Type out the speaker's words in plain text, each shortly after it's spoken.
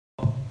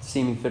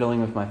see me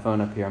fiddling with my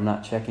phone up here. I'm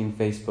not checking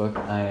Facebook.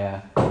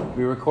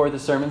 We record the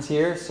sermons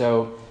here,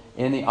 so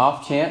in the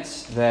off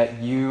chance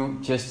that you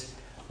just,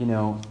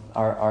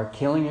 are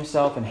killing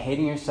yourself and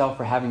hating yourself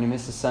for having to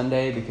miss a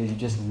Sunday because you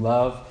just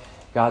love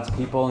God's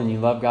people and you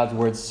love God's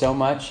word so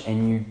much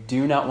and you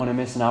do not want to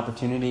miss an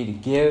opportunity to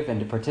give and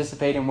to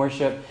participate in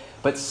worship,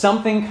 but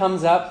something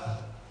comes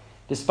up,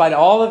 despite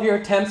all of your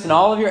attempts and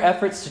all of your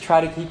efforts to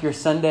try to keep your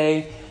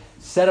Sunday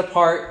set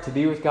apart to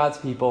be with God's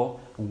people,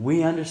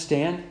 we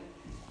understand.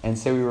 And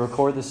so we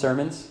record the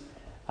sermons.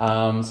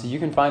 So you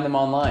can find them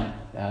online.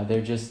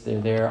 They're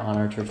there on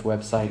our church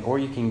website, or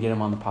you can get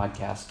them on the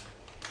podcast.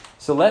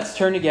 So let's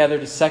turn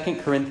together to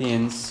 2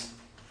 Corinthians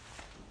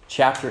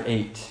chapter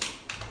 8.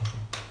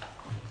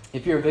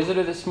 If you're a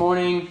visitor this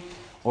morning,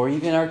 or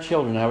even our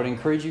children, I would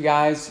encourage you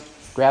guys,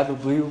 grab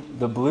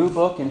the blue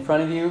book in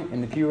front of you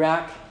in the pew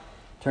rack.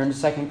 Turn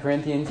to 2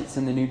 Corinthians. It's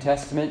in the New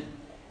Testament.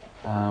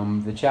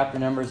 The chapter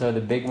numbers are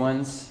the big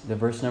ones. The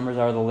verse numbers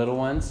are the little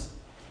ones.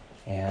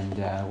 And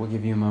we'll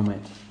give you a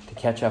moment to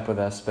catch up with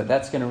us. But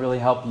that's going to really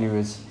help you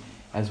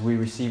as we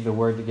receive the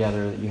word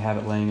together, that you have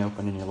it laying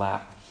open in your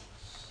lap.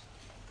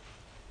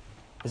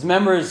 As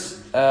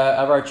members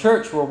of our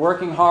church, we're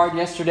working hard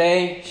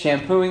yesterday,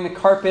 shampooing the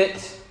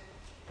carpet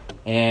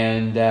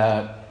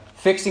and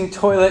fixing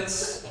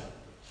toilets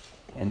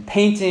and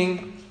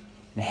painting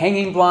and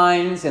hanging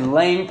blinds and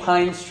laying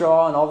pine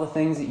straw and all the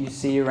things that you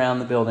see around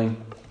the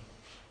building.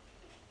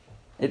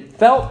 It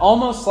felt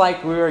almost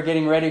like we were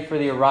getting ready for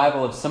the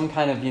arrival of some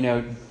kind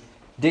of,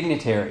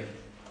 dignitary.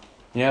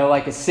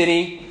 Like a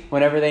city,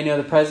 whenever they know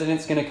the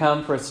president's going to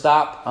come for a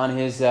stop on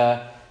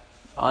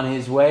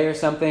his way or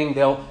something,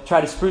 they'll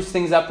try to spruce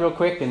things up real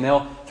quick and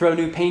they'll throw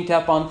new paint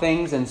up on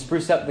things and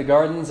spruce up the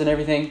gardens and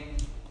everything.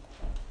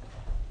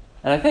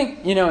 And I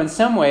think, in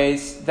some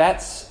ways,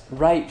 that's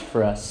right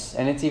for us.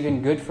 And it's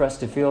even good for us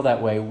to feel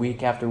that way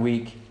week after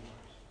week.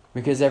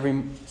 Because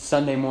every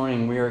Sunday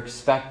morning we are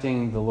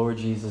expecting the Lord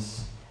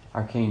Jesus,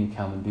 our King, to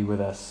come and be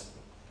with us.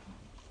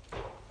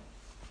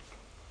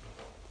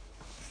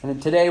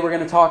 And today we're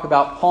going to talk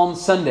about Palm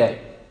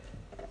Sunday.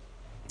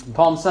 And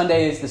Palm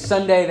Sunday is the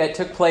Sunday that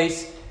took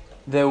place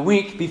the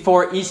week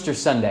before Easter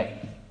Sunday.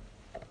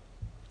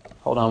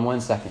 Hold on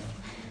one second.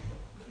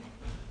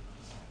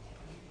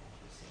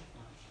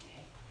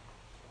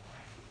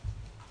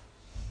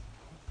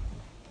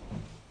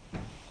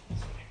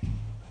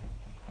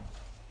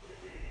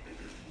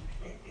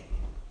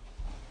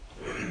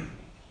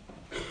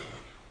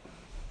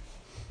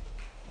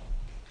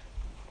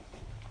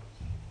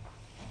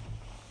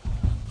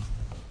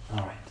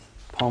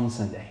 Palm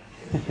Sunday.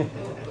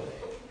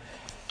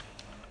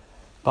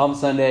 Palm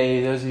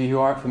Sunday, those of you who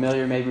aren't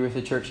familiar maybe with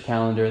the church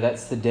calendar,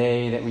 that's the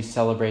day that we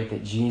celebrate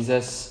that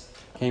Jesus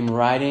came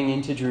riding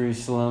into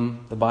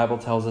Jerusalem, the Bible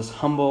tells us,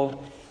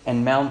 humble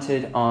and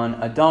mounted on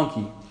a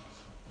donkey.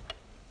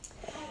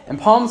 And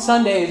Palm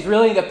Sunday is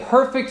really the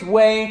perfect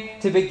way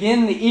to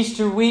begin the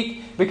Easter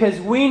week because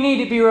we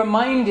need to be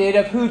reminded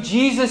of who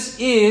Jesus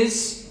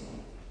is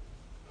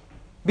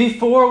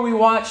before we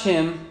watch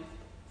him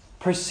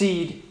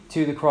proceed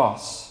to the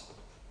cross.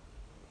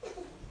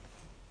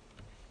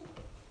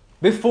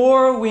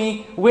 Before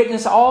we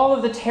witness all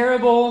of the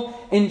terrible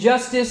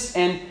injustice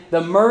and the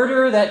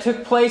murder that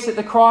took place at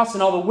the cross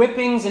and all the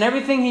whippings and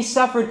everything he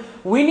suffered,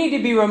 we need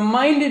to be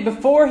reminded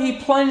before he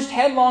plunged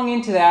headlong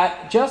into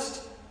that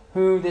just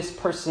who this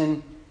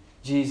person,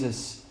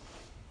 Jesus,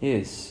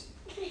 is.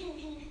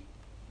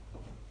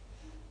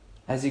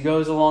 As he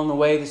goes along the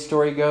way, the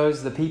story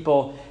goes, the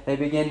people, they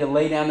begin to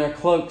lay down their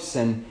cloaks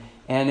and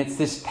it's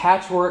this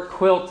patchwork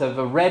quilt of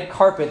a red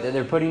carpet that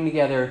they're putting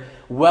together,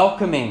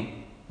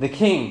 welcoming the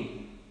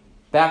king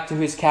back to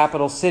his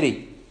capital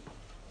city.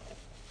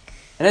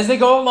 And as they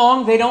go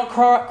along, they don't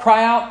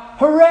cry out,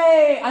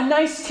 "Hooray, a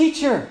nice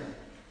teacher!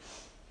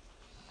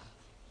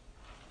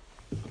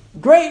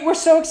 Great, we're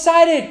so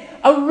excited!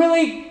 A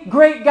really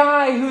great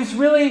guy who's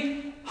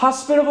really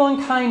hospitable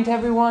and kind to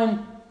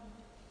everyone."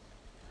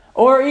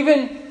 Or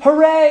even,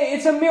 "Hooray,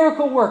 it's a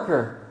miracle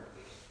worker."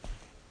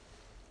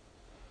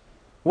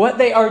 What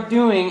they are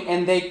doing,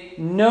 and they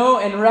know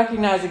and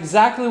recognize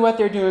exactly what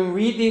they're doing,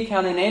 read the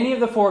account in any of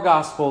the four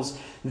Gospels,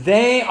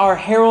 they are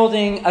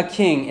heralding a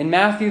king. In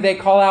Matthew, they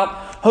call out,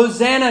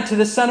 "Hosanna to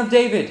the Son of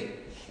David."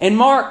 In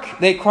Mark,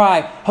 they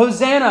cry,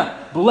 "Hosanna,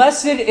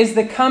 blessed is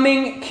the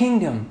coming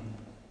kingdom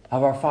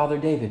of our father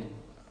David."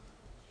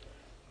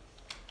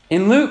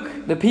 In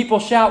Luke, the people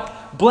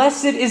shout,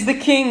 "Blessed is the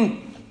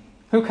King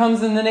who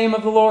comes in the name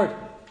of the Lord."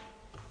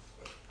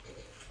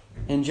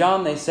 In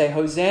John, they say,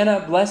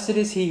 "Hosanna, blessed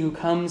is he who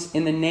comes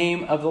in the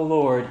name of the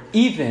Lord,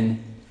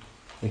 even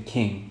the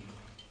King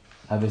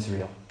of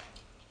Israel."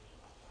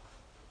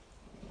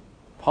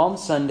 Palm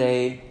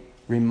Sunday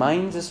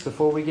reminds us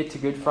before we get to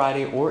Good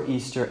Friday or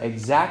Easter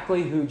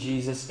exactly who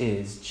Jesus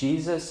is.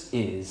 Jesus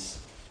is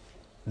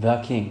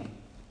the King.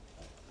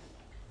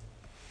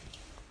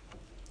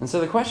 And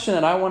so the question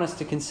that I want us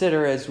to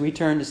consider as we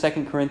turn to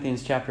 2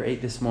 Corinthians chapter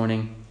 8 this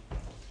morning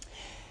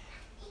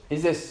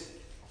is this: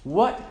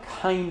 what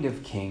kind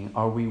of king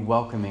are we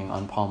welcoming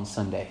on Palm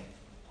Sunday?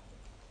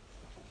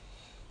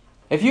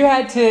 If you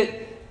had to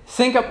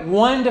think up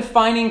one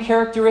defining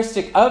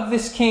characteristic of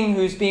this king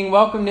who's being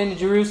welcomed into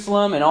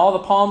Jerusalem and all the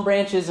palm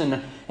branches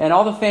and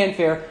all the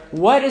fanfare,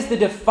 what is the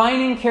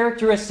defining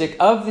characteristic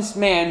of this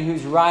man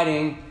who's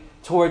riding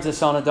towards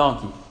us on a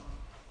donkey?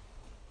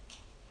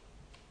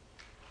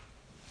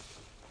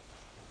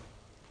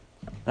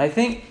 And I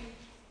think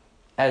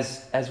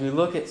as we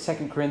look at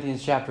 2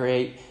 Corinthians chapter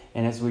 8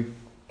 and as we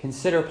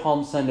consider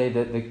Palm Sunday,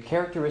 the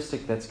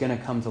characteristic that's going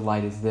to come to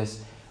light is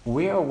this: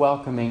 we are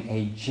welcoming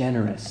a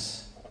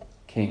generous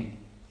king.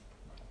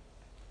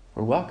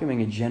 We're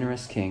welcoming a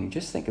generous king.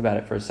 Just think about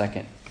it for a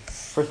second.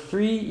 For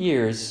 3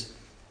 years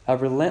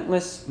of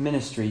relentless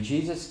ministry,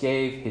 Jesus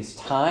gave his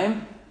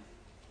time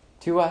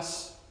to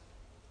us.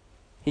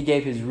 He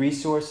gave his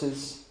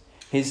resources,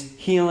 his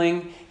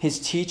healing, his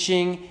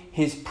teaching,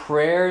 his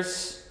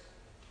prayers,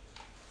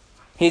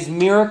 his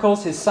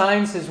miracles, his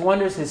signs, his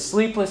wonders, his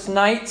sleepless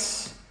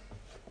nights.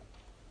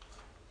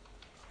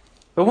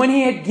 But when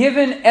he had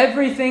given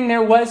everything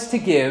there was to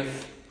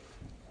give,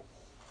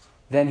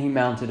 then he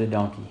mounted a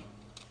donkey.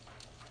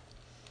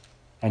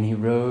 And he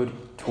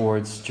rode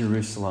towards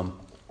Jerusalem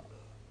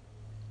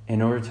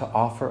in order to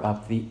offer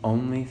up the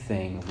only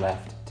thing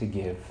left to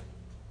give: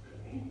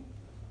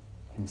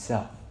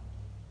 himself.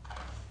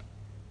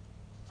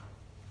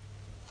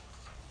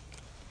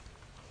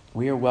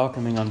 We are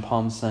welcoming on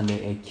Palm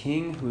Sunday a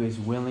king who is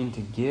willing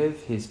to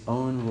give his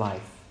own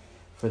life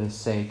for the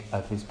sake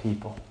of his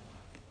people.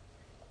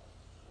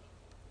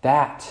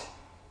 That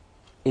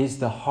is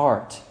the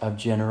heart of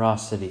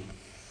generosity.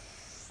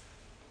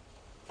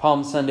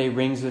 Palm Sunday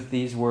rings with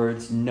these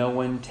words: "No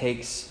one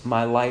takes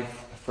my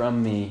life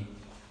from me.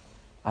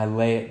 I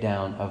lay it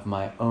down of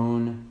my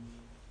own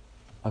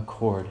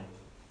accord."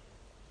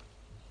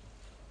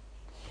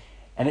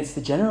 And it's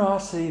the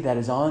generosity that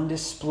is on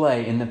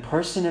display in the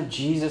person of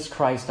Jesus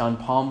Christ on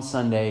Palm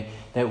Sunday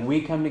that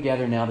we come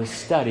together now to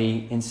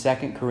study in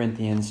 2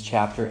 Corinthians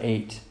chapter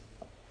 8.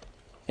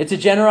 It's a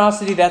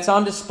generosity that's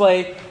on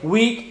display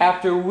week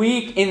after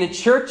week in the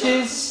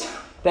churches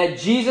that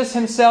Jesus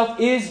himself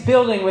is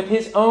building with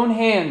his own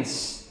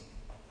hands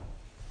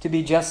to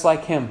be just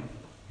like him.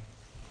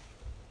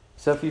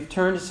 So if you've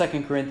turned to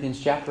 2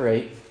 Corinthians chapter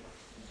 8,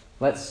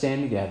 let's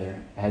stand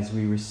together as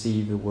we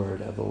receive the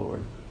word of the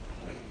Lord.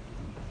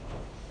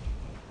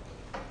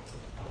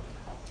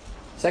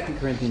 2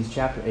 Corinthians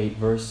chapter 8,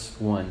 verse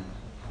 1.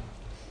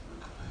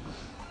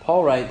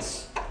 Paul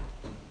writes,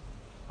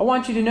 "I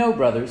want you to know,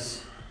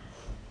 brothers,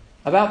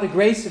 about the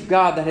grace of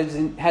God that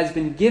has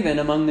been given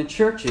among the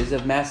churches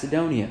of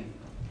Macedonia.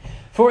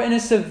 For in a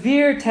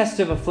severe test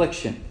of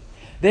affliction,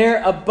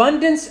 their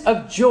abundance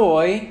of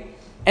joy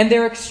and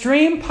their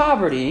extreme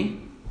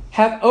poverty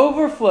have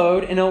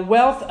overflowed in a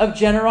wealth of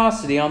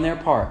generosity on their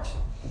part.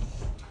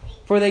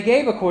 For they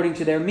gave according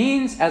to their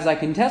means, as I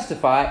can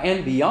testify,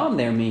 and beyond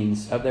their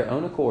means of their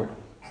own accord,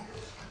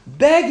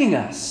 begging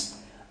us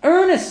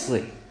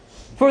earnestly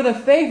for the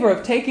favor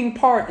of taking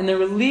part in the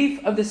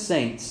relief of the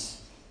saints.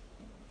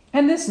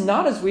 And this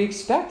not as we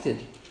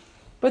expected,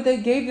 but they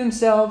gave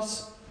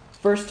themselves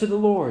first to the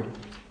Lord,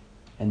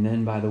 and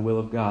then by the will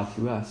of God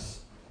to us.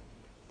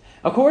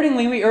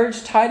 Accordingly, we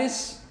urge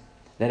Titus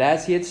that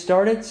as he had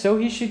started, so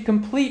he should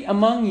complete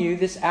among you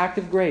this act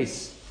of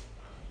grace.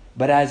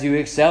 But as you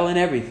excel in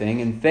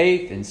everything, in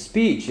faith, in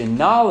speech, in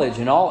knowledge,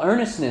 in all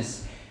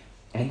earnestness,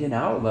 and in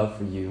our love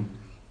for you,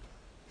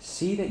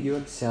 see that you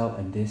excel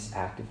in this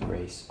act of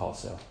grace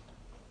also.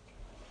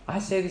 I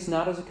say this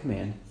not as a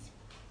command,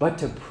 but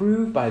to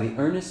prove by the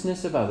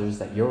earnestness of others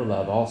that your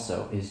love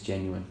also is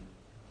genuine.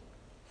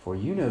 For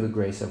you know the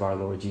grace of our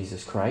Lord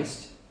Jesus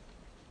Christ,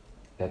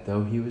 that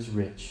though he was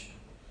rich,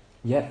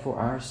 yet for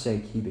our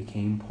sake he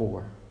became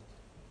poor,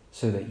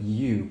 so that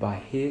you by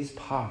his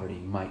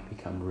poverty might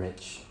become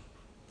rich.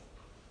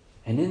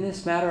 And in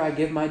this matter I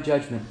give my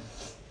judgment.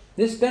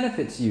 This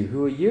benefits you,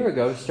 who a year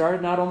ago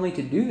started not only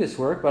to do this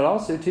work, but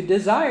also to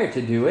desire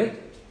to do it.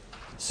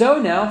 So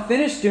now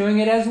finish doing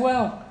it as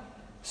well,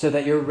 so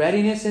that your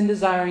readiness in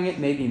desiring it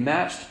may be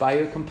matched by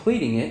your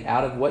completing it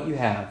out of what you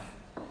have.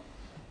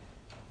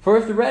 For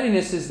if the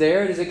readiness is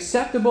there, it is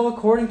acceptable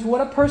according to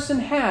what a person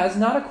has,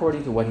 not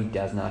according to what he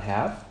does not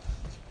have.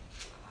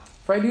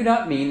 For I do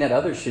not mean that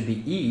others should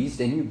be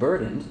eased and you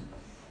burdened,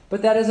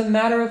 but that as a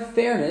matter of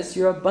fairness,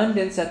 your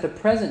abundance at the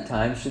present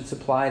time should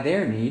supply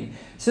their need,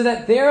 so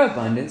that their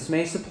abundance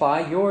may supply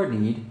your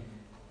need,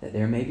 that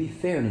there may be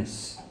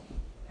fairness,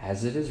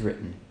 as it is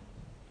written,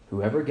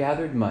 whoever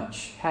gathered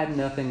much had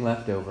nothing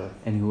left over,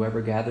 and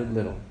whoever gathered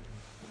little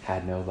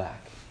had no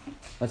lack."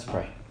 Let's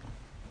pray.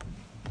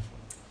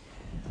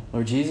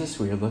 Lord Jesus,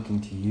 we are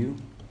looking to you.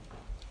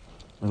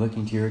 We're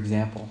looking to your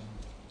example.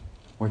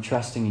 We're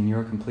trusting in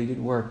your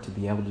completed work to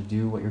be able to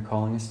do what you're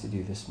calling us to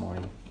do this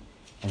morning.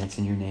 And it's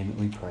in your name that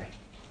we pray.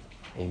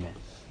 Amen.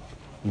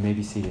 You may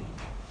be seated.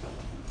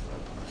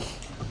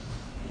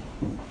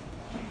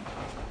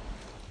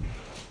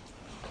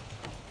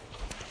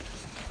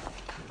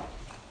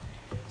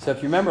 So if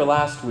you remember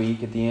last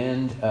week at the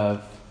end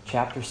of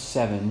chapter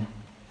 7,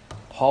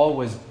 Paul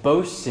was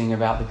boasting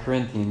about the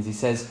Corinthians. He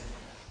says,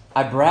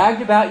 I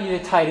bragged about you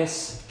to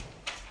Titus,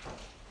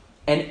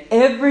 and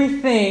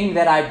everything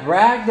that I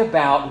bragged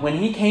about when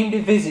he came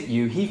to visit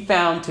you, he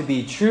found to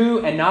be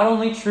true, and not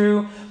only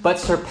true, but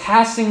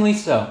surpassingly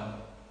so.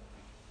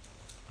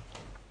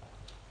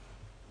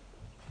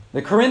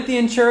 The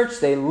Corinthian church,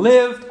 they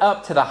lived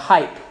up to the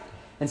hype.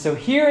 And so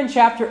here in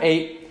chapter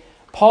 8,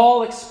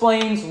 Paul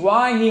explains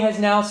why he has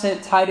now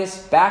sent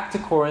Titus back to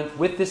Corinth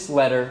with this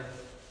letter.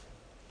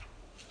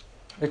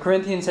 The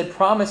Corinthians had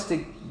promised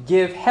to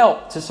give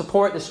help to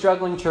support the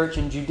struggling church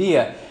in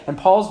Judea. And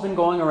Paul's been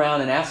going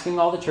around and asking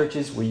all the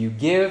churches, will you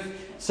give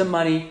some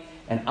money?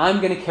 And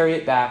I'm going to carry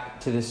it back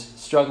to this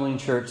struggling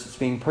church that's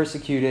being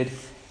persecuted.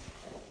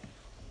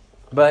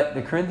 But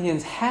the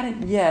Corinthians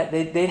hadn't yet.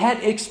 They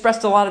had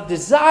expressed a lot of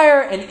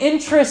desire and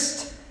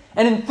interest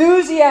and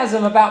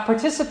enthusiasm about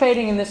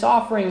participating in this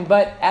offering.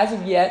 But as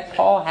of yet,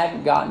 Paul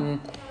hadn't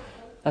gotten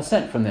a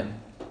cent from them.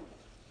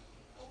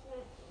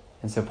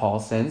 And so Paul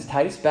sends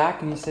Titus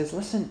back and he says,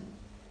 listen,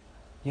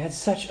 you had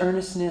such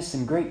earnestness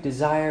and great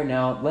desire.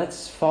 Now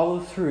let's follow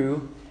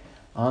through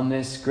on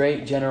this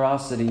great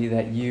generosity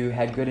that you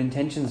had good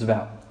intentions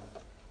about.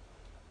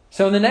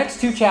 So in the next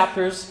 2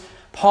 chapters,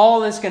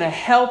 Paul is going to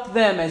help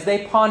them as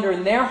they ponder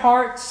in their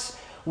hearts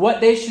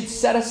what they should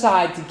set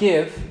aside to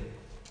give.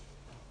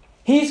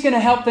 He's going to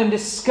help them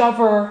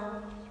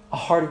discover a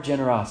heart of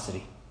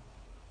generosity.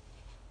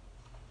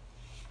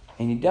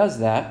 And he does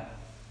that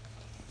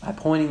by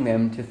pointing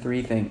them to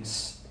 3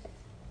 things.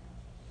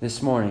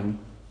 This morning,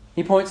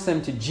 he points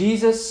them to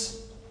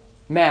Jesus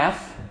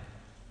math,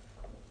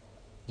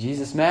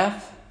 Jesus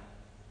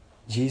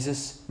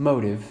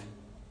motive,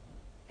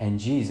 and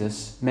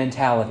Jesus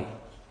mentality.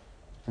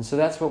 And so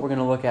that's what we're going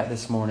to look at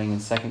this morning in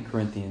 2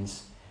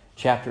 Corinthians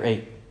chapter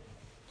 8.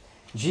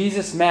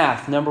 Jesus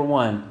math, number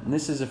 1. And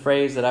this is a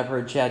phrase that I've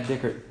heard Chad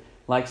Dickert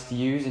likes to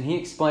use. And he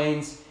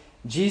explains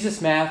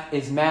Jesus math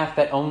is math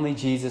that only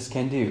Jesus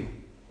can do.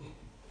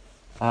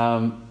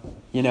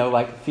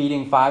 Like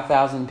feeding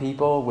 5,000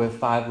 people with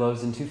 5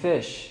 loaves and 2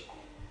 fish.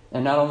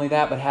 And not only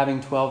that, but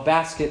having 12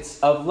 baskets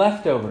of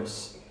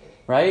leftovers.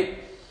 Right?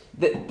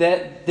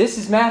 This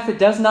is math that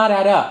does not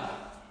add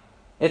up.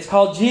 It's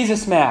called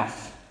Jesus math.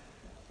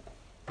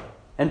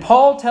 And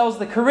Paul tells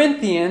the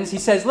Corinthians, he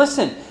says,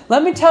 listen,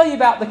 let me tell you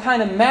about the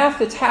kind of math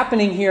that's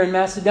happening here in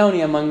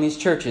Macedonia among these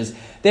churches.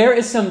 There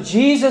is some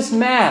Jesus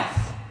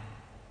math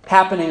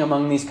happening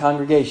among these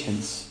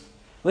congregations.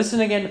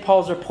 Listen again to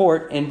Paul's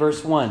report in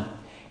verse 1.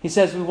 He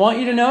says, we want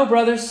you to know,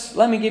 brothers,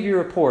 let me give you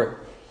a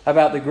report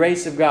about the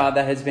grace of God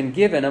that has been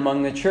given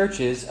among the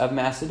churches of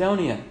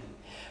Macedonia.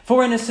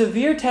 For in a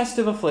severe test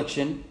of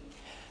affliction,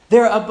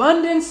 their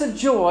abundance of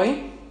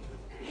joy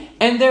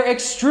and their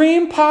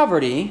extreme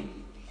poverty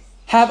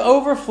have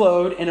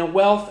overflowed in a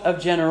wealth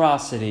of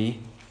generosity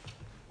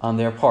on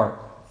their part.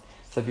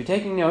 So if you're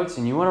taking notes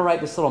and you want to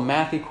write this little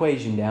math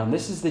equation down,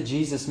 this is the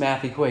Jesus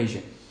math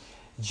equation.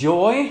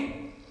 Joy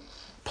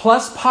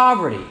plus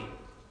poverty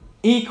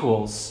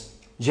equals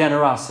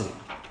generosity.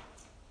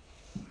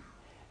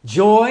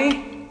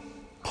 Joy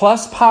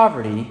plus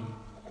poverty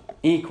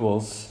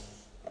equals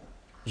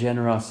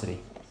generosity.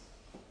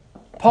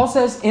 Paul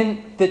says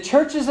in the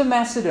churches of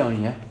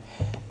Macedonia,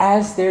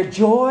 as their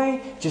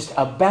joy just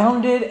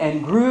abounded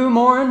and grew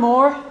more and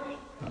more,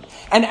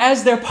 and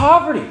as their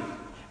poverty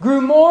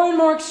grew more and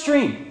more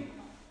extreme,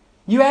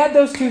 you add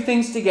those 2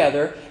 things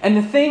together, and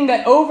the thing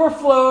that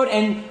overflowed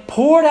and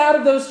poured out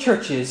of those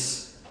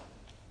churches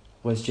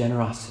was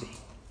generosity.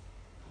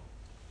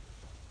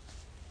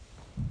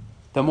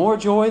 The more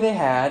joy they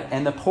had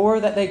and the poorer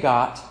that they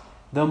got,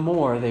 the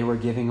more they were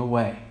giving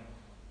away.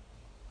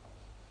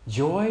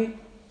 Joy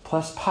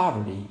plus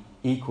poverty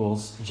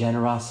equals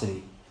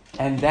generosity.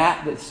 And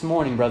that this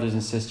morning, brothers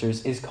and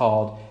sisters, is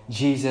called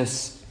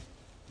Jesus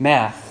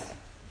math.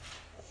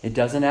 It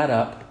doesn't add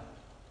up.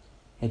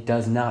 It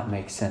does not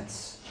make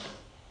sense.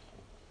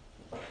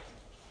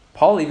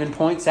 Paul even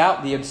points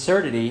out the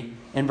absurdity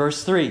in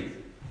verse 3.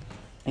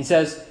 He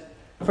says,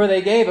 for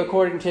they gave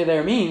according to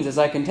their means, as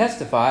I can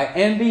testify,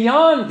 and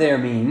beyond their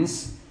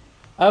means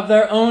of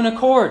their own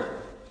accord.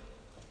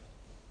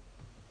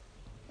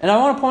 And I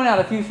want to point out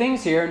a few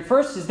things here. And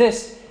first is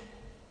this.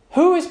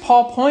 Who is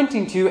Paul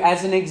pointing to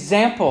as an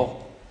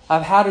example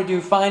of how to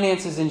do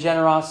finances and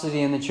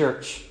generosity in the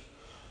church?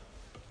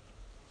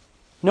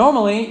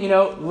 Normally,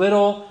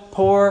 little,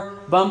 poor,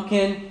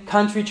 bumpkin,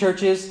 country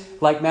churches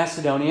like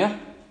Macedonia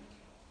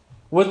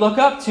would look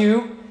up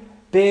to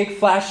big,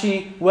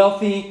 flashy,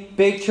 wealthy,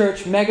 big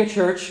church, mega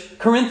church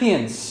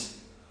Corinthians.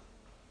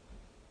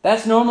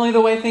 That's normally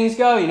the way things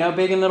go,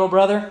 big and little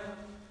brother.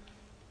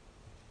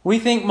 We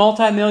think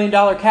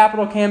multi-million-dollar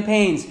capital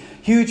campaigns,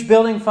 huge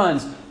building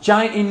funds,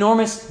 giant,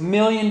 enormous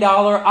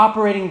million-dollar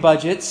operating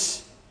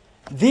budgets.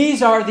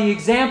 These are the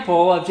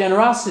example of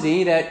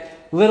generosity that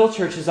little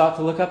churches ought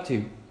to look up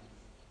to.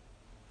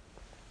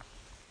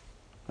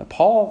 But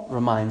Paul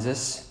reminds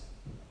us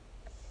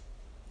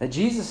that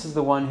Jesus is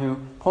the one who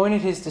pointed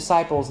his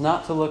disciples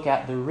not to look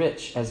at the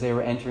rich as they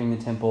were entering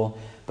the temple,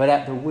 but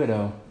at the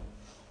widow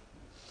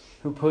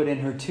who put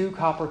in her 2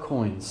 copper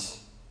coins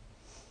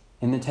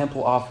in the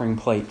temple offering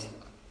plate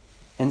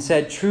and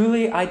said,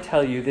 "Truly I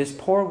tell you, this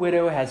poor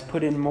widow has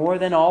put in more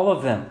than all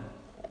of them,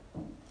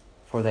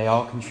 for they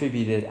all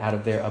contributed out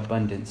of their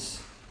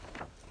abundance.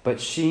 But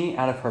she,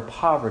 out of her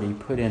poverty,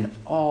 put in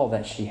all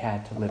that she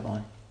had to live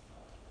on."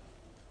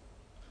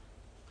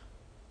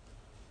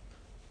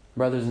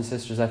 Brothers and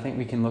sisters, I think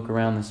we can look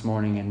around this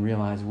morning and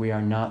realize we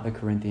are not the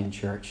Corinthian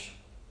church.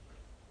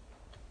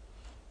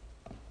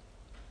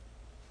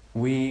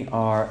 We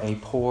are a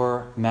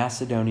poor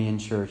Macedonian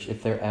church,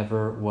 if there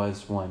ever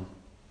was one.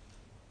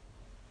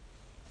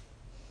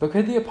 But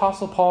could the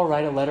Apostle Paul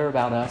write a letter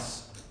about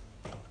us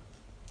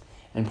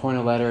and point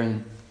a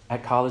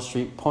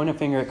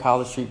finger at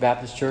College Street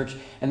Baptist Church,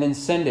 and then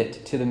send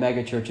it to the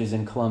megachurches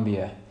in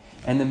Columbia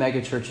and the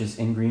megachurches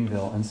in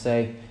Greenville and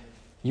say,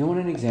 "You want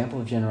an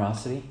example of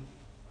generosity?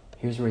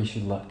 Here's where you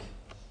should look.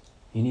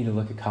 You need to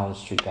look at College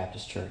Street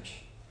Baptist Church."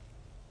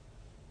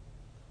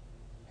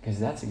 Because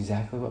that's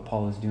exactly what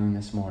Paul is doing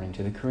this morning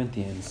to the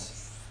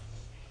Corinthians.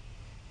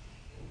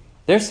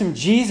 There's some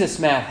Jesus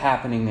math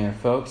happening there,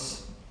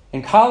 folks.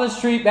 In College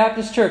Street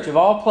Baptist Church, of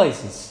all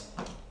places,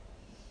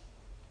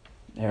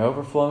 their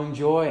overflowing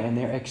joy and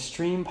their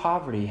extreme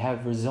poverty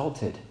have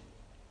resulted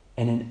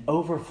in an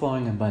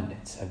overflowing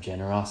abundance of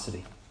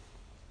generosity.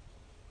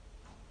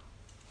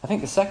 I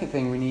think the second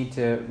thing we need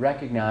to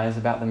recognize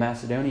about the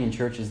Macedonian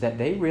church is that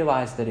they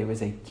realized that it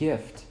was a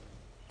gift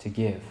to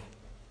give.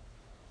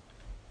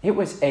 It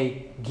was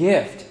a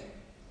gift,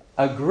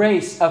 a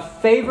grace, a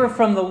favor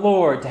from the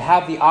Lord to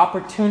have the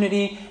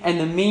opportunity and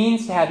the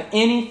means to have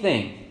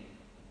anything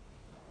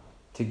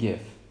to give.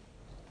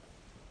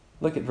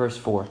 Look at verse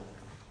 4.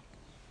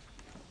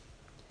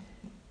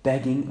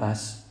 Begging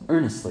us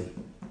earnestly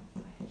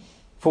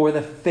for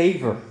the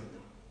favor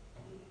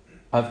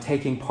of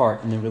taking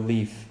part in the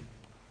relief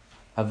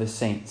of the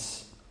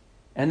saints.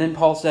 And then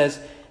Paul says,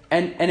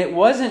 and it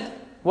wasn't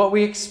what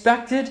we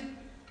expected,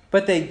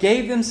 but they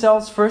gave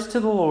themselves first to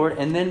the Lord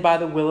and then by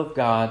the will of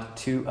God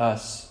to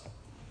us.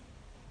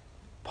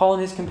 Paul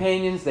and his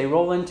companions, they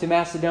roll into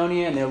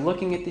Macedonia and they're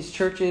looking at these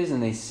churches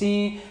and they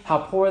see how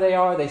poor they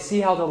are. They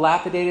see how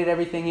dilapidated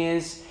everything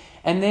is.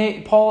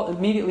 And Paul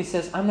immediately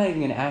says, "I'm not even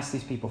going to ask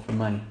these people for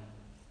money.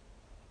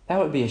 That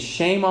would be a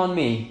shame on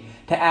me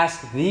to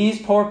ask these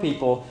poor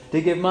people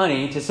to give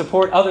money to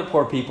support other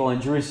poor people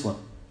in Jerusalem.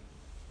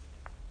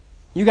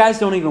 You guys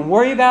don't even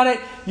worry about it.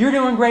 You're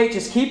doing great,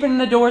 just keeping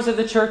the doors of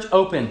the church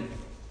open."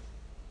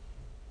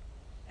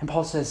 And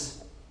Paul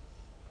says,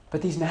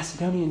 "But these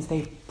Macedonians,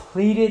 they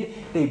pleaded,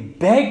 they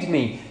begged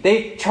me.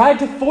 They tried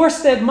to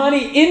force that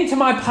money into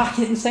my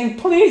pocket and saying,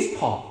 'Please,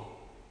 Paul,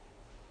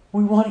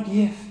 we want to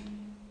give.'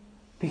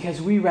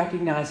 Because we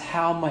recognize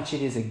how much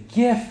it is a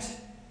gift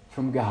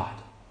from God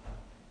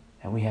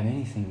that we have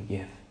anything to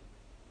give,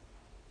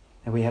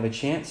 that we have a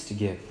chance to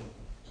give."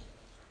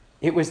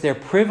 It was their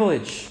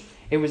privilege.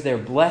 It was their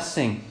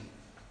blessing,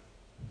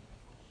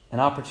 an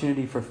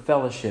opportunity for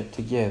fellowship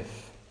to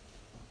give.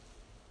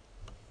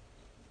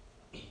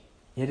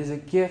 It is a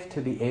gift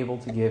to be able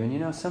to give.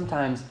 And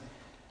sometimes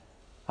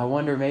I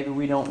wonder maybe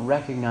we don't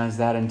recognize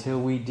that until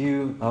we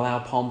do allow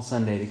Palm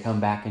Sunday to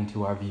come back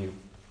into our view.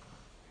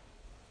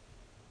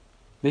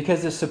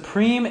 Because the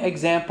supreme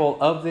example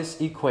of this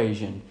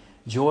equation,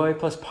 joy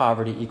plus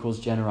poverty equals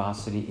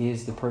generosity,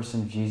 is the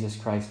person of Jesus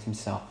Christ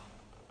himself.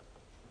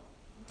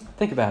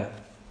 Think about it.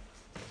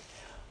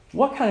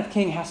 What kind of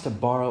king has to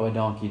borrow a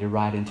donkey to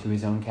ride into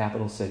his own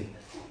capital city?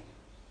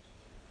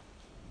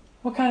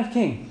 What kind of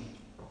king?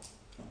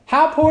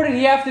 How poor did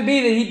he have to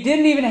be that he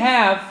didn't even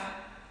have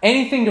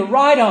anything to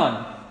ride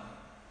on?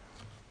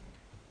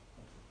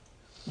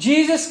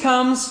 Jesus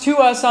comes to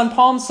us on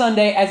Palm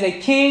Sunday as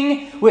a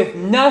king with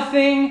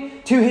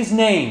nothing to his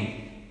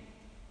name.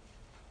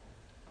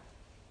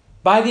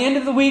 By the end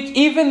of the week,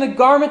 even the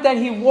garment that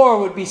he wore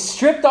would be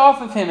stripped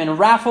off of him and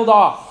raffled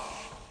off.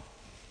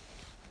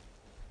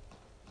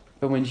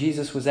 But when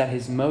Jesus was at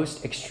his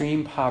most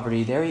extreme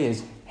poverty, there he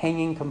is,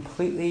 hanging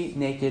completely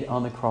naked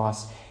on the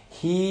cross.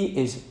 He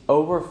is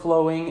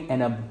overflowing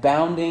and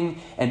abounding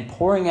and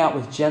pouring out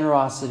with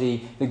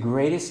generosity the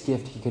greatest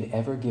gift he could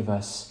ever give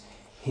us,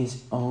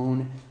 his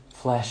own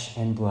flesh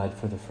and blood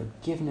for the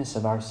forgiveness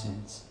of our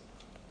sins.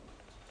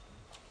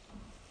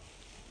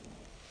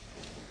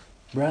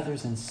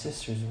 Brothers and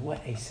sisters,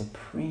 what a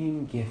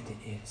supreme gift it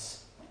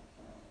is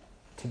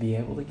to be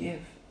able to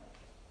give.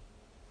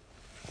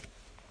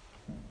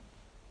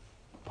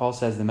 Paul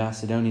says the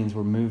Macedonians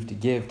were moved to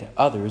give to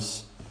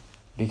others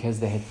because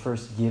they had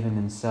first given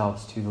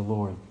themselves to the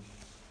Lord.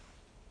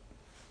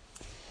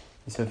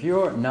 And so if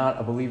you're not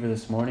a believer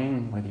this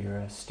morning, whether you're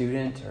a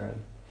student or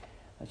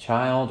a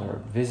child or a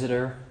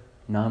visitor,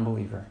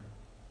 non-believer,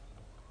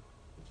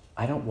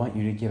 I don't want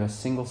you to give a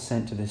single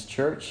cent to this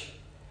church,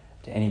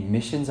 to any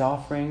missions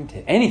offering, to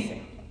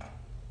anything,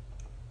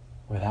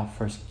 without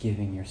first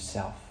giving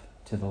yourself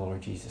to the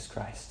Lord Jesus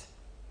Christ.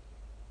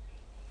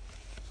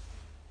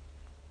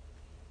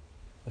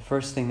 The The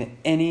first thing that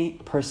any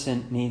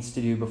person needs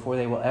to do before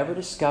they will ever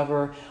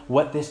discover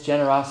what this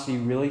generosity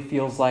really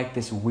feels like,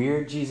 this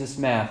weird Jesus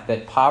math,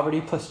 that poverty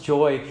plus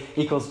joy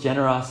equals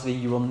generosity,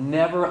 you will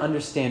never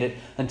understand it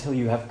until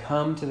you have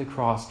come to the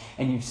cross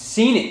and you've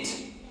seen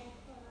it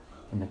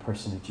in the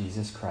person of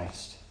Jesus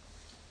Christ.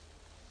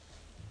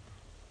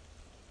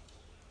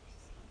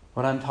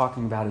 What I'm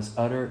talking about is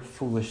utter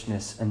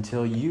foolishness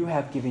until you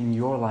have given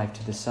your life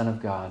to the Son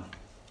of God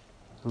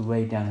who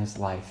laid down his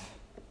life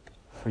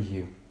for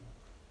you.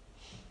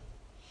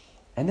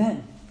 And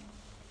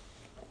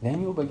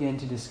then you'll begin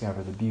to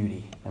discover the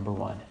beauty, number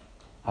one,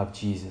 of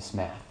Jesus'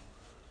 math.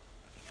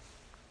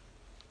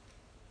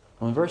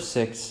 Well, in verse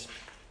 6,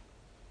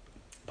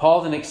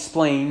 Paul then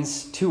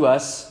explains to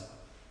us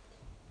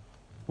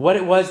what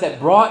it was that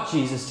brought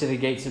Jesus to the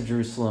gates of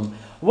Jerusalem.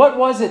 What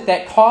was it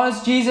that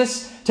caused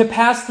Jesus to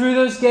pass through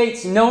those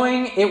gates,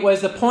 knowing it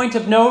was the point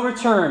of no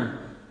return?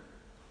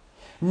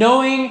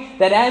 Knowing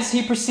that as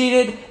he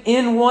proceeded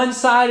in one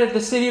side of the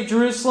city of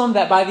Jerusalem,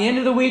 that by the end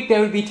of the week they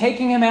would be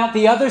taking him out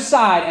the other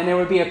side and there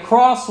would be a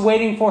cross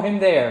waiting for him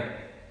there.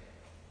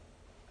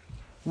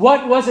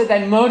 What was it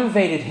that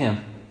motivated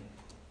him?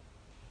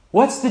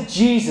 What's the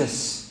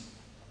Jesus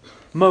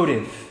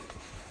motive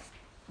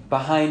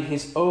behind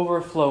his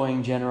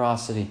overflowing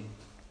generosity?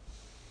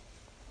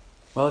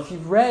 Well, if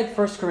you've read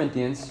 1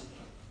 Corinthians,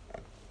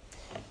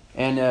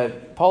 and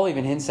Paul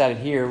even hints at it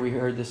here, we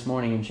heard this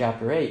morning in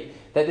chapter 8,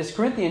 that this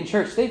Corinthian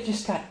church, they've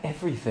just got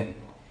everything.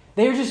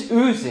 They were just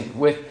oozing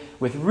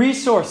with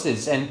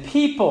resources and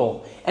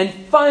people and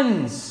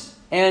funds.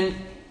 And,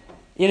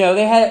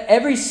 they had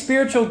every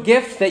spiritual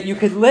gift that you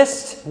could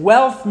list,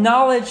 wealth,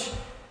 knowledge.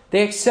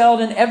 They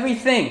excelled in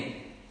everything.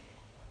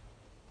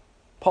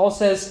 Paul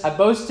says, I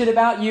boasted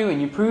about you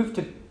and you proved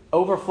to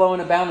overflow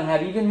and abound and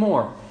have even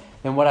more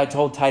than what I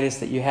told Titus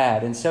that you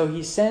had. And so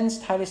he sends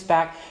Titus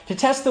back to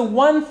test the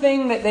one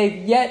thing that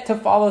they've yet to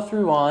follow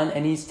through on,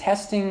 and he's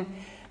testing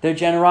their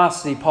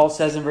generosity. Paul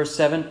says in verse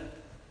 7,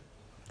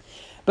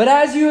 but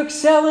as you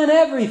excel in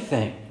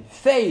everything,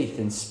 faith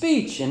and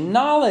speech and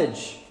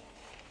knowledge,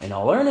 in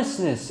all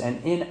earnestness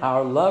and in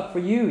our love for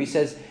you, he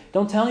says,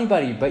 don't tell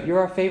anybody, but you're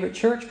our favorite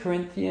church,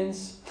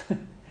 Corinthians.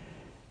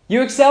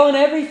 You excel in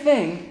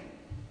everything.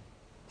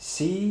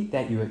 See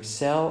that you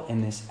excel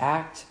in this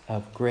act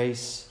of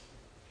grace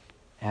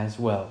as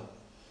well.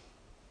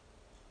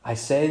 I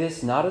say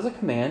this not as a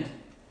command,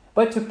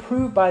 but to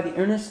prove by the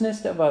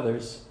earnestness of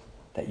others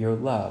that your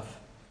love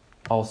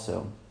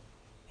also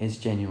is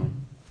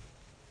genuine.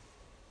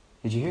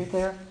 Did you hear it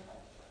there?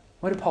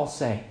 What did Paul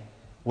say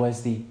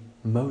was the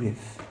motive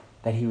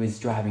that he was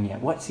driving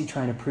at? What's he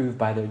trying to prove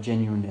by their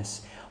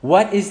genuineness?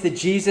 What is the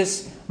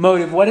Jesus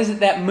motive? What is it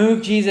that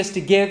moved Jesus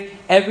to give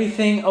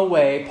everything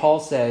away? Paul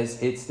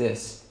says it's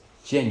this: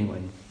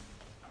 genuine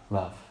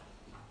love.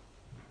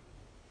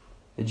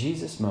 The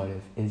Jesus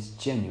motive is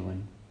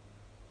genuine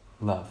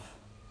love.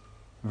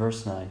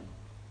 Verse 9.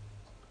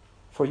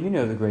 For you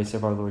know the grace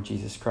of our Lord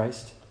Jesus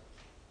Christ,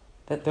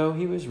 that though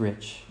he was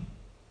rich,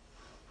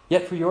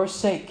 yet for your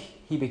sake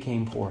he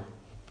became poor,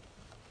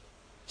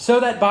 so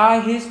that by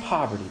his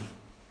poverty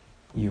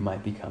you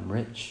might become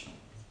rich.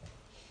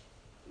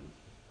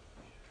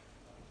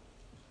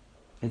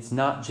 It's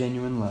not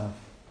genuine love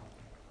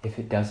if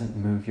it doesn't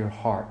move your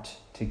heart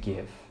to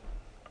give.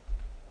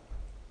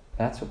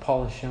 That's what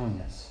Paul is showing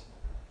us.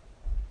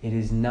 It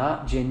is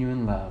not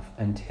genuine love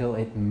until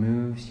it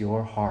moves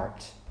your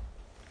heart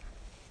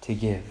to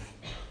give.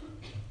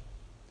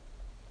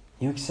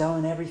 You excel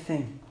in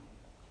everything.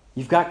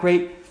 You've got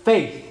great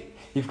faith.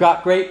 You've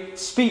got great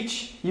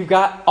speech. You've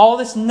got all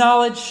this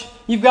knowledge.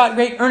 You've got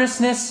great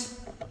earnestness.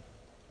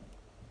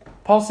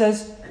 Paul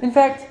says, in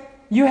fact,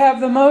 you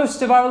have the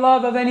most of our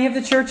love of any of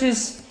the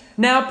churches.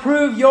 Now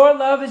prove your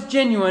love is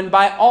genuine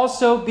by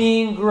also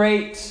being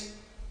great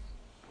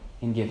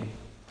in giving.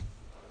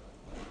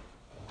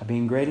 By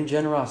being great in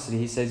generosity,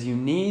 he says you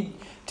need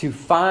to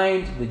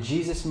find the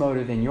Jesus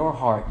motive in your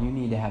heart. You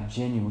need to have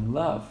genuine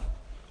love.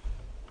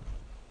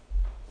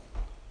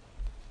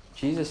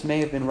 Jesus may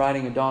have been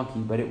riding a donkey,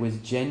 but it was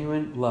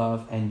genuine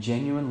love and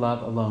genuine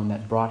love alone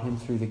that brought him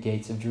through the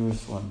gates of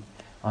Jerusalem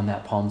on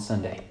that Palm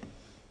Sunday.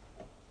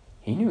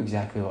 He knew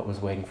exactly what was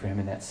waiting for him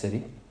in that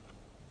city.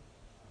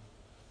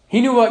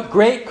 He knew what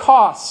great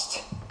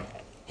cost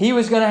he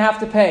was going to have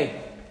to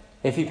pay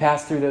if he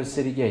passed through those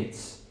city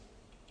gates.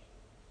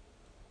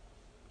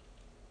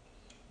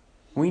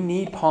 We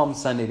need Palm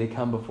Sunday to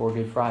come before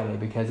Good Friday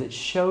because it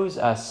shows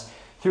us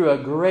through a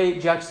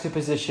great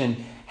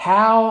juxtaposition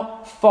how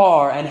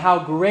far and how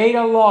great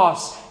a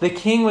loss the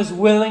King was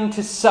willing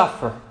to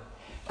suffer.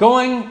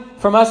 Going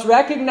from us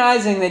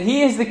recognizing that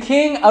he is the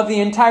King of the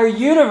entire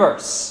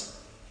universe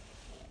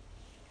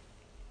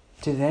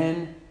to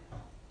then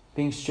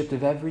being stripped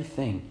of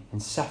everything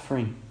and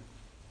suffering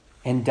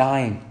and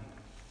dying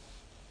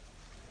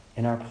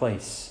in our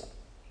place.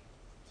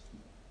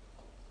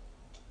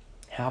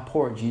 How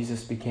poor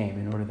Jesus became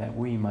in order that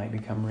we might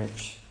become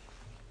rich.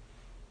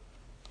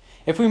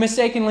 If we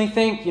mistakenly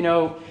think,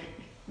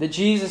 that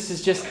Jesus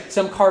is just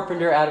some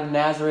carpenter out of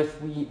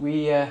Nazareth,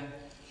 we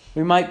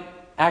might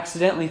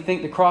accidentally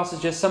think the cross is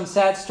just some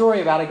sad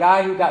story about a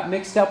guy who got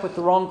mixed up with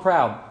the wrong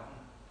crowd.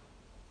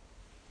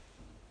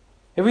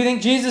 If we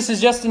think Jesus is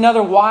just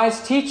another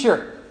wise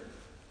teacher,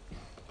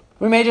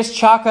 we may just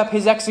chalk up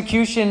his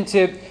execution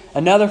to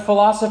another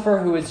philosopher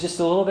who is just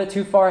a little bit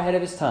too far ahead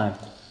of his time.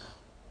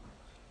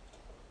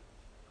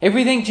 If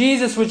we think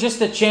Jesus was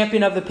just a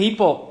champion of the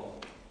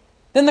people,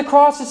 then the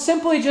cross is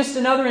simply just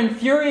another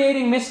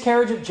infuriating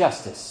miscarriage of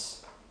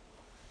justice.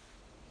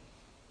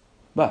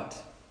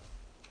 But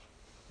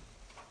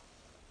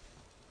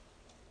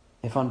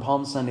if on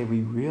Palm Sunday we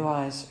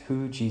realize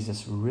who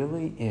Jesus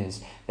really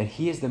is, that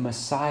he is the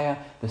Messiah,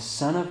 the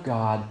Son of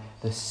God,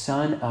 the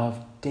Son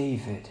of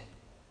David,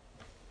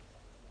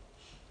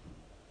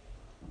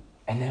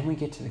 and then we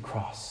get to the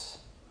cross,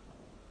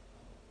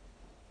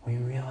 we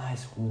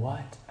realize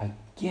what a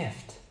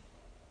gift.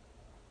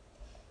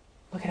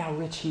 Look at how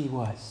rich he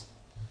was.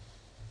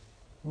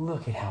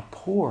 Look at how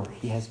poor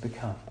he has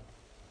become.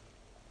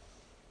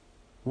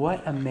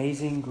 What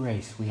amazing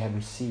grace we have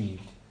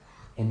received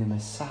in the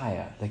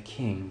Messiah, the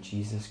King,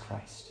 Jesus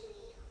Christ.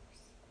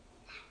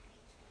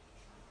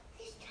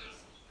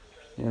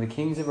 You know, the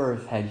kings of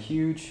earth had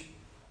huge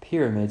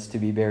pyramids to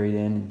be buried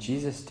in, and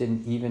Jesus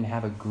didn't even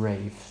have a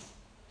grave.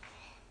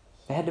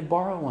 They had to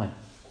borrow one.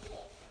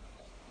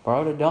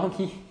 Borrowed a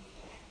donkey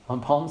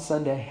on Palm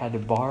Sunday, had to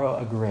borrow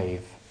a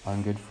grave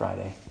on Good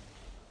Friday.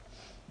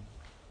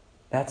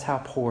 That's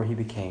how poor he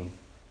became.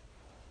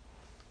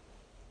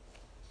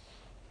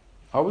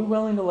 Are we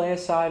willing to lay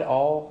aside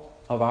all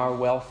of our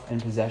wealth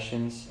and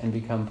possessions and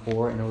become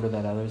poor in order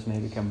that others may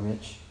become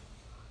rich?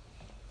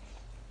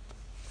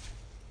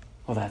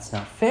 Well, that's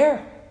not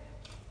fair.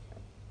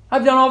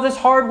 I've done all this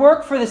hard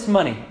work for this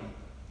money.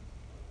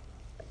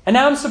 And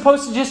now I'm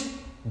supposed to just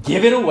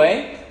give it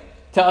away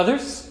to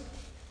others?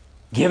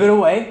 Give it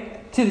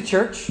away to the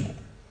church?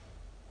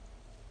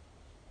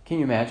 Can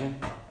you imagine?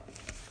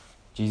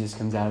 Jesus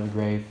comes out of the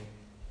grave,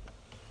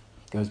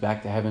 goes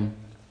back to heaven,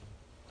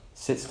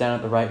 sits down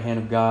at the right hand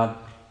of God,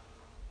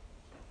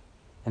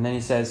 and then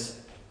he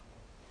says,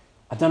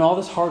 I've done all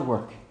this hard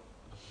work.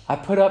 I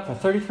put up for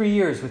 33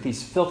 years with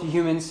these filthy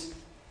humans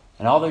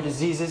and all their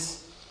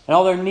diseases and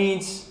all their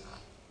needs.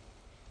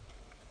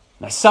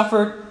 And I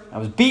suffered. I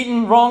was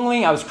beaten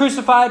wrongly. I was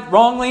crucified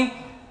wrongly.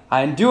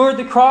 I endured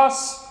the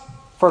cross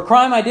for a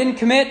crime I didn't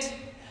commit.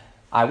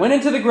 I went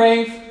into the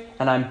grave,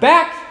 and I'm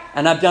back,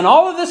 and I've done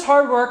all of this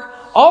hard work,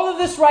 all of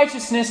this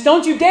righteousness.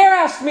 Don't you dare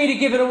ask me to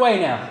give it away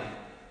now.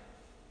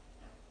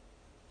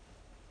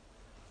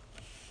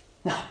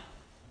 No.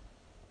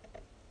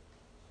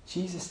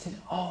 Jesus did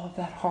all of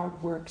that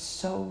hard work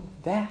so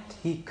that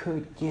he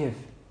could give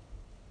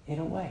it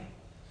away.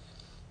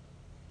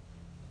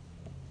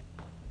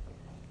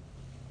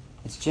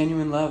 It's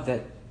genuine love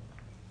that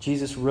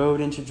Jesus rode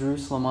into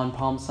Jerusalem on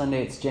Palm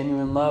Sunday. It's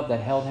genuine love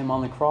that held him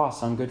on the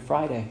cross on Good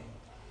Friday.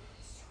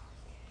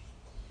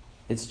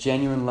 It's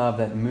genuine love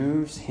that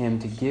moves him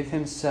to give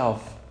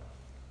himself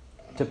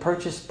to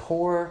purchase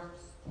poor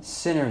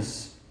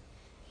sinners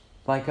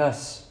like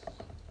us,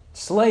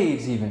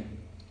 slaves even,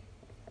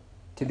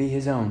 to be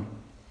his own.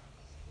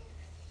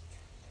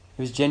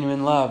 It was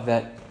genuine love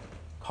that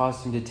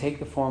caused him to take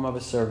the form of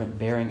a servant,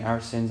 bearing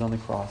our sins on the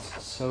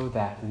cross so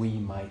that we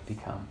might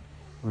become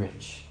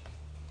rich.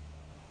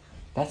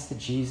 That's the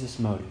Jesus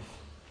motive.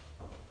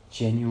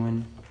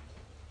 Genuine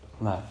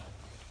love.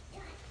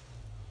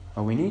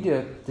 Well, we need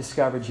to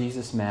discover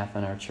Jesus math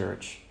in our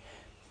church.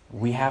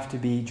 We have to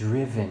be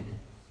driven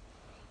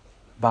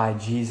by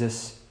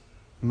Jesus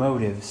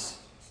motives.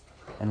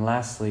 And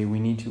lastly, we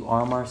need to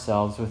arm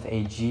ourselves with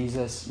a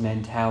Jesus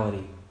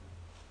mentality.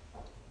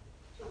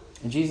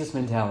 A Jesus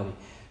mentality.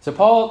 So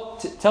Paul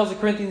tells the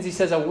Corinthians, he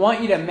says, I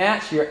want you to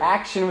match your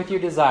action with your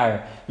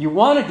desire. You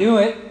want to do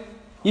it.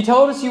 You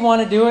told us you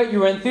want to do it. You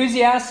were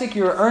enthusiastic.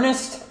 You were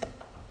earnest.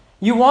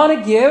 You want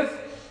to give.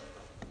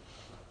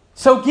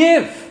 So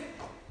give.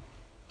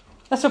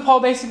 That's what Paul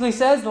basically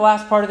says, the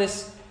last part of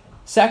this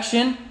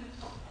section.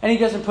 And he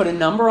doesn't put a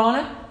number on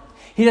it.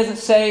 He doesn't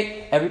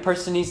say every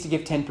person needs to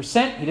give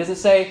 10%. He doesn't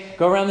say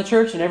go around the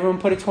church and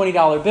everyone put a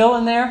 $20 bill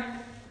in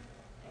there.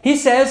 He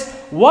says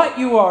what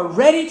you are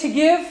ready to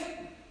give,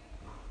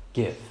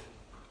 give.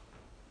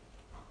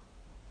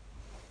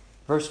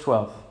 Verse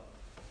 12.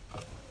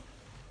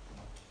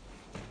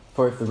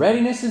 For if the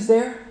readiness is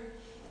there,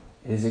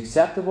 it is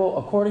acceptable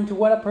according to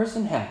what a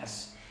person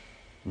has,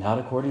 not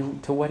according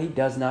to what he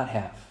does not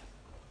have.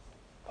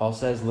 Paul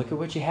says, look at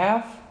what you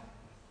have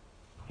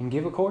and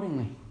give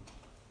accordingly.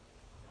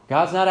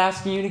 God's not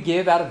asking you to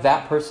give out of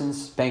that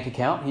person's bank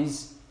account.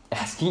 He's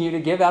asking you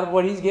to give out of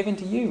what he's given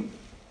to you.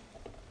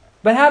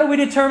 But how do we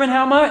determine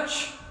how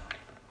much?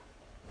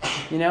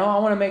 I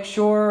want to make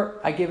sure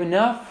I give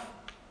enough.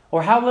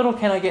 Or how little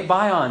can I get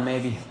by on,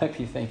 maybe, you might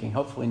be thinking.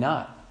 Hopefully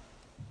not.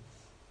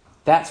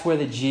 That's where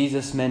the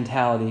Jesus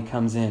mentality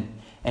comes in.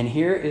 And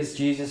here is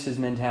Jesus'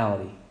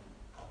 mentality.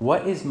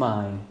 What is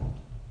mine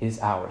is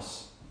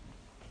ours.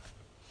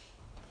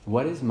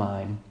 What is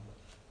mine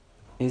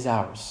is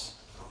ours.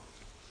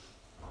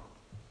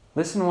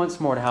 Listen once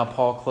more to how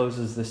Paul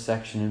closes this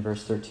section in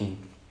verse 13.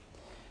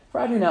 For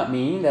I do not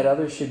mean that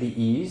others should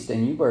be eased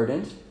and you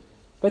burdened,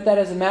 but that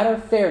as a matter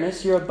of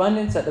fairness, your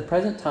abundance at the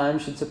present time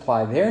should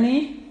supply their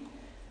need,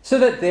 so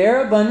that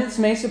their abundance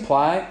may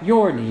supply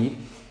your need,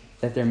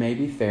 that there may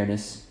be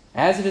fairness.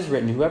 As it is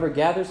written, whoever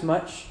gathered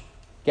much,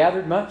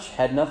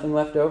 had nothing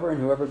left over, and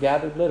whoever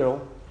gathered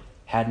little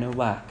had no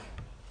lack.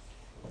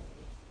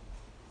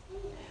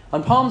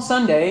 On Palm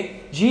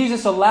Sunday,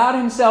 Jesus allowed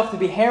himself to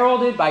be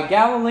heralded by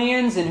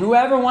Galileans and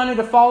whoever wanted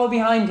to follow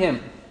behind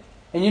him.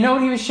 And you know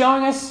what he was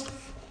showing us?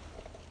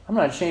 I'm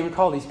not ashamed to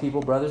call these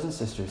people brothers and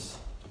sisters.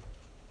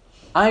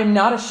 I am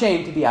not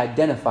ashamed to be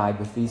identified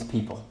with these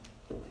people.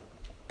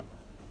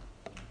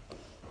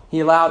 He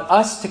allowed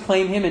us to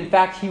claim him. In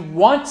fact, he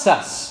wants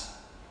us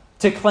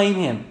to claim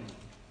him.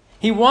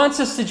 He wants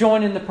us to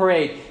join in the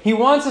parade. He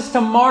wants us to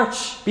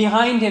march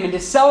behind him and to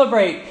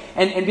celebrate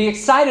and be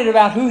excited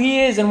about who he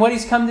is and what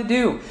he's come to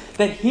do.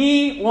 That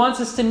he wants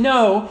us to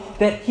know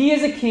that he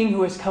is a king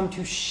who has come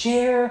to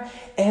share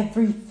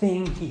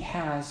everything he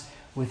has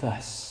with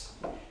us.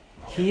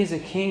 He is a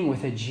king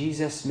with a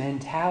Jesus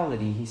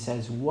mentality. He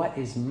says, what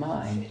is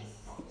mine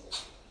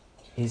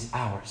is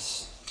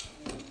ours.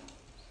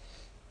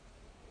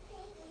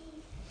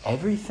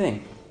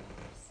 Everything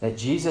that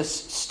Jesus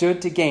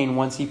stood to gain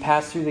once he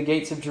passed through the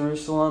gates of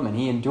Jerusalem and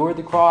he endured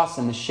the cross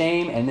and the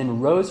shame and then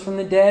rose from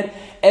the dead,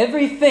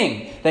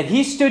 everything that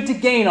he stood to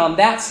gain on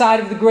that side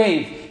of the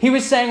grave, he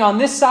was saying, on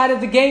this side of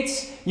the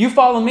gates, you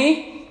follow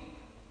me,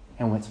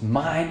 and what's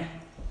mine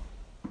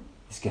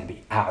is going to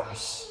be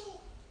ours.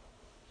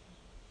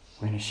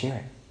 We're going to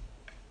share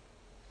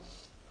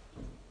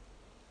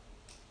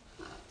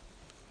it.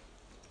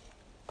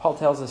 Paul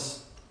tells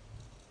us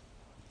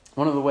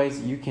one of the ways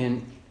that you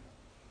can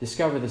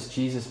discover this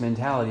Jesus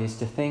mentality is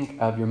to think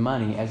of your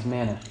money as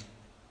manna.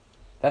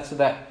 That's what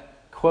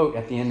that quote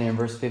at the end there in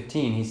verse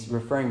 15, he's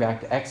referring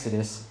back to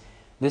Exodus.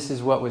 This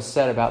is what was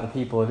said about the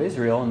people of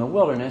Israel in the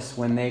wilderness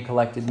when they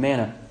collected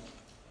manna.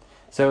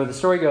 So the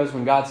story goes,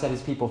 when God set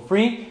his people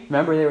free,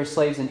 remember they were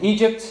slaves in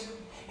Egypt,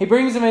 he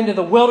brings them into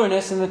the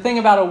wilderness, and the thing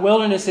about a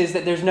wilderness is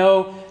that there's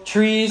no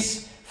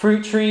trees,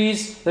 fruit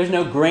trees, there's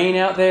no grain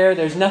out there,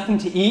 there's nothing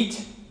to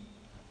eat.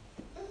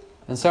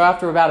 And so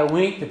after about a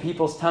week, the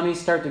people's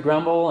tummies start to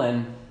grumble,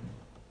 and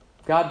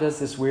God does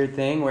this weird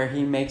thing where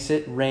he makes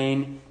it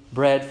rain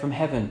bread from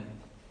heaven.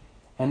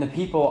 And the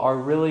people are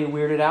really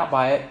weirded out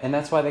by it, and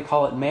that's why they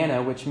call it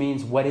manna, which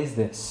means, what is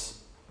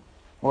this?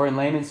 Or in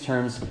layman's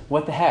terms,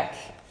 what the heck?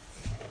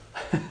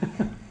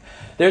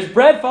 There's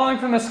bread falling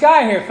from the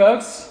sky here,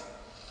 folks.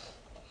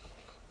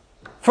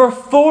 For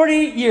 40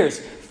 years,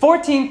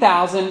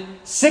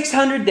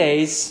 14,600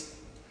 days,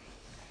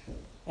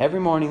 every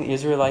morning the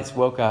Israelites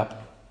woke up.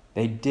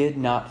 They did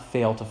not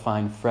fail to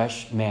find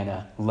fresh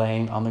manna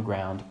laying on the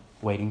ground,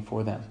 waiting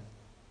for them.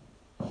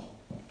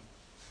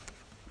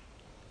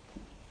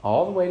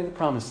 All the way to the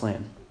promised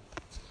land.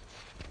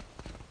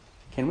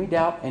 Can we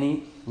doubt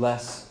any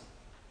less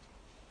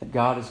that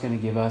God is going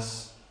to give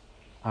us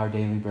our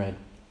daily bread?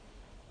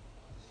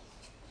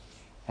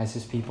 As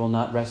his people,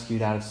 not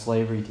rescued out of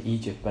slavery to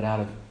Egypt, but out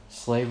of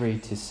slavery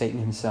to Satan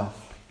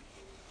himself.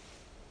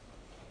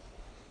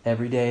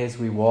 Every day as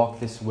we walk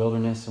this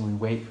wilderness and we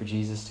wait for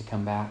Jesus to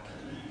come back.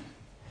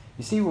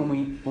 You see,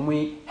 when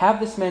we have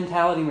this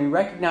mentality, we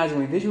recognize and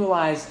we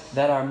visualize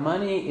that our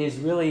money is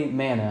really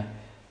manna,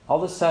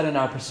 all of a sudden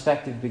our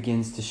perspective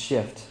begins to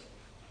shift.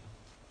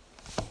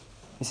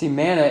 You see,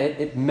 manna,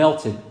 it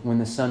melted when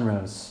the sun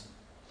rose.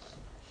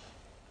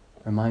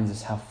 It reminds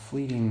us how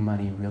fleeting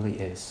money really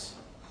is.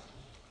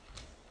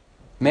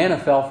 Manna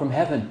fell from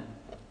heaven.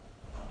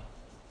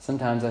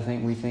 Sometimes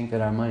we think that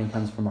our money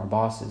comes from our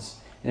bosses.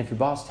 And if your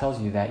boss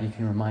tells you that, you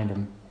can remind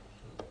him,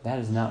 that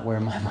is not where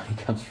my money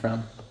comes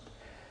from.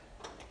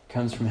 It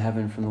comes from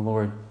heaven, from the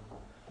Lord.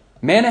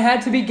 Manna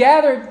had to be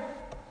gathered.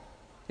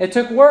 It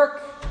took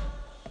work.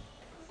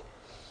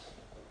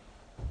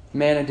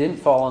 Manna didn't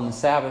fall on the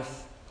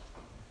Sabbath,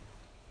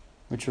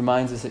 which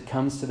reminds us it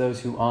comes to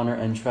those who honor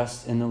and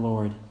trust in the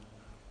Lord.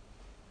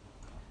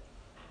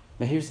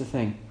 But here's the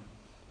thing.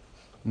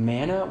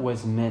 Manna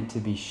was meant to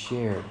be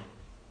shared,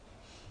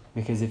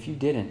 because if you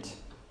didn't,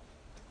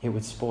 it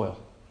would spoil.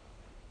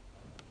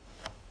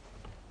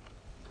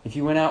 If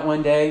you went out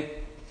one day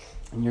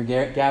and you're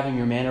gathering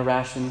your manna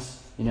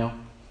rations, and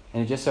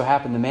it just so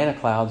happened the manna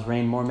clouds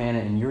rained more manna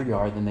in your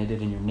yard than they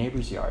did in your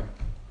neighbor's yard,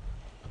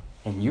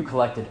 and you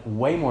collected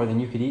way more than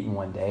you could eat in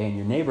one day, and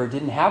your neighbor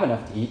didn't have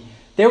enough to eat,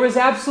 there was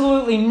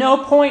absolutely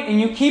no point in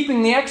you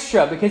keeping the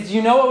extra, because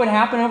you know what would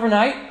happen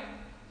overnight?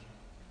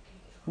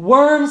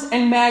 Worms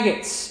and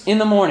maggots in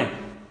the morning.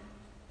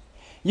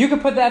 You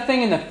could put that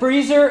thing in the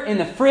freezer, in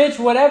the fridge,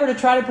 whatever, to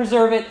try to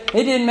preserve it.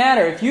 It didn't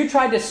matter. If you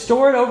tried to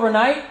store it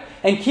overnight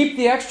and keep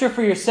the extra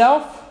for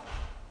yourself,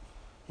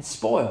 it's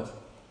spoiled.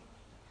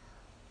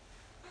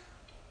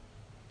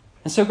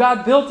 And so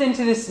God built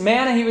into this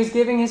manna he was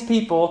giving his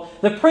people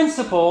the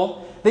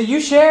principle that you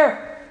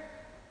share.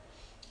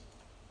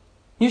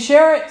 You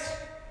share it.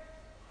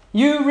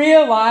 You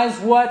realize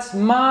what's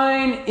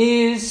mine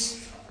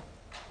is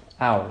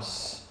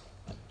ours.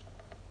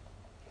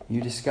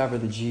 You discover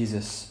the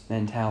Jesus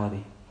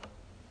mentality.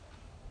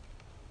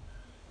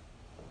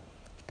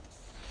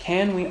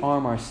 can we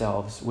arm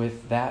ourselves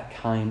with that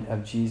kind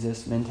of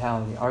Jesus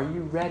mentality? Are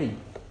you ready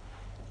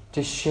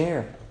to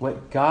share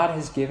what God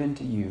has given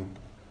to you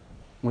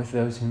with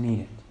those who need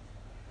it?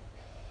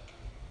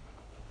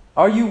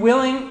 Are you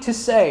willing to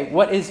say,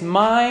 what is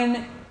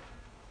mine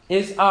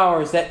is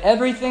ours, that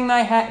everything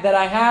that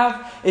I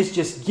have is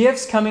just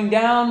gifts coming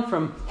down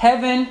from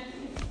heaven,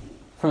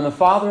 from the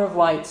Father of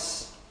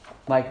lights,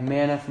 like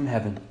manna from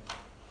heaven?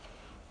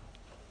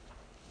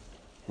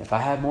 If I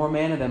have more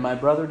manna than my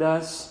brother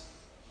does,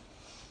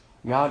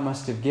 God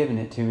must have given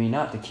it to me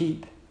not to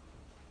keep.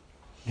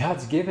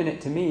 God's given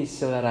it to me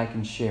so that I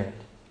can share it.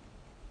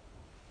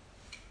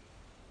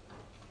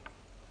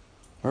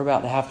 We're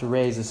about to have to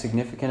raise a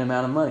significant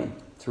amount of money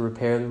to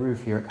repair the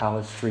roof here at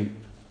College Street.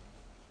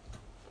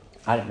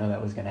 I didn't know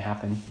that was going to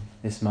happen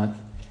this month,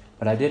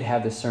 but I did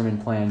have this sermon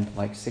planned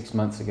like 6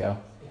 months ago.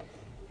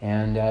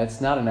 And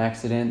it's not an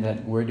accident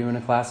that we're doing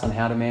a class on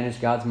how to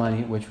manage God's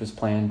money, which was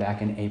planned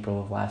back in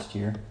April of last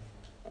year.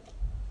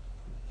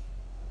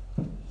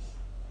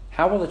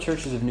 How will the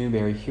churches of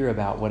Newberry hear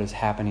about what is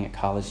happening at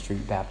College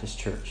Street Baptist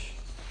Church?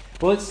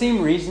 Will it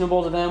seem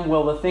reasonable to them?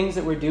 Will the things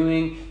that we're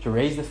doing to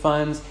raise the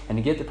funds and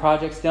to get the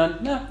projects done,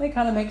 no, they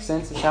kind of make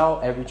sense. It's how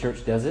every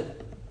church does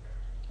it.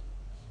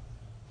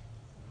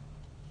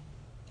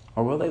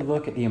 Or will they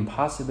look at the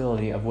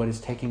impossibility of what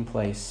is taking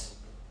place?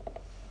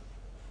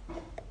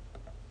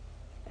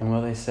 And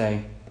will they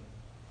say,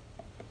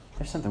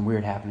 there's something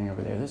weird happening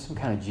over there. There's some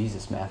kind of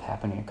Jesus math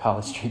happening at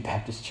College Street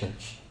Baptist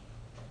Church.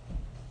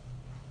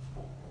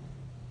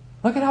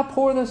 Look at how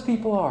poor those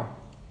people are.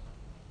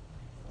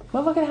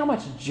 But look at how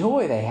much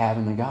joy they have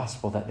in the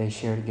gospel that they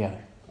share together.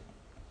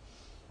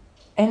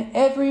 And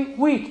every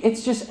week,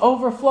 it's just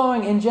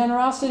overflowing in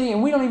generosity,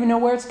 and we don't even know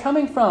where it's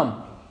coming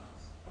from.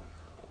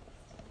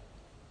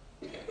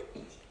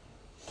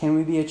 Can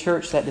we be a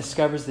church that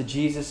discovers the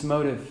Jesus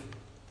motive?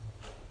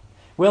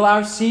 Will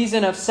our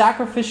season of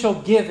sacrificial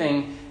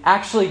giving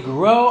actually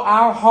grow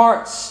our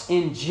hearts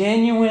in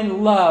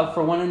genuine love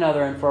for one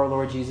another and for our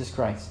Lord Jesus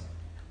Christ?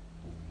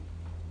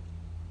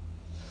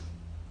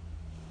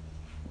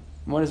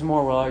 What is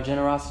more, will our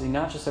generosity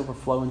not just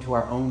overflow into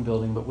our own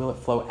building, but will it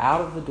flow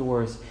out of the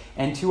doors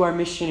and to our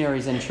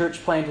missionaries and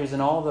church planters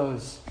and all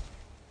those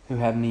who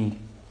have need?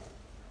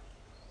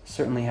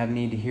 Certainly have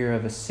need to hear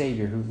of a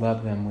Savior who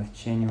loved them with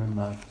genuine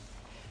love.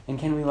 And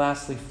can we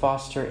lastly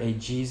foster a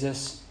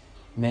Jesus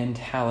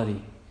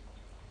mentality?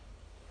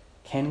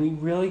 Can we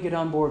really get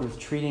on board with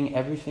treating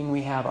everything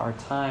we have, our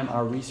time,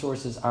 our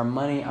resources, our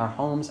money, our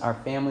homes, our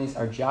families,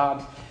 our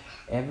jobs,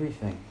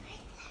 everything,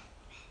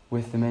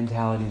 with the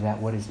mentality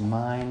that what is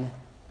mine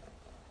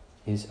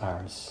is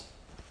ours?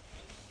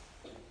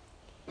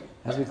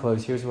 As we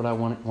close, here's what I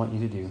want you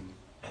to do.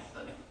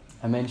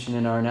 I mentioned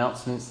in our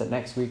announcements that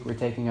next week we're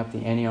taking up the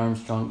Annie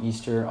Armstrong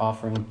Easter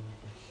offering.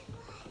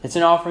 It's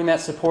an offering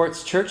that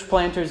supports church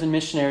planters and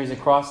missionaries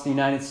across the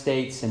United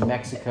States and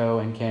Mexico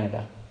and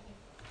Canada.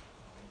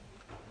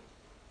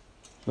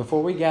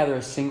 Before we gather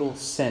a single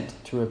cent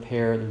to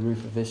repair the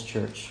roof of this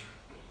church,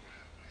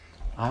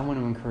 I want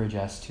to encourage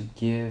us to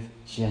give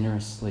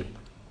generously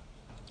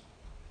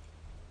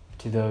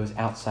to those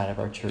outside of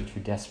our church who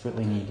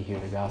desperately need to hear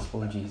the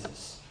gospel of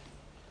Jesus.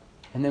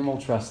 And then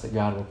we'll trust that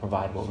God will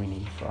provide what we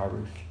need for our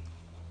roof.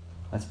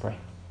 Let's pray.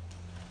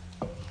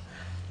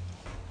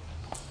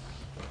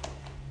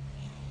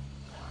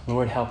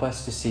 Lord, help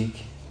us to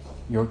seek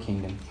your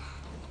kingdom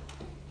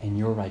and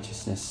your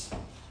righteousness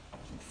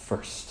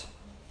first.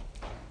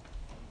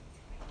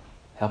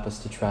 Help us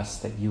to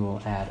trust that you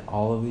will add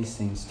all of these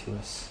things to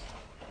us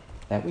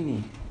that we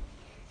need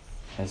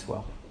as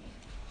well.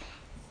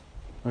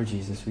 Lord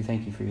Jesus, we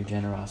thank you for your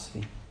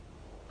generosity.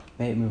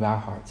 May it move our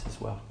hearts as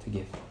well to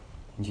give.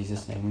 In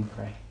Jesus' name we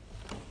pray.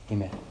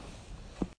 Amen.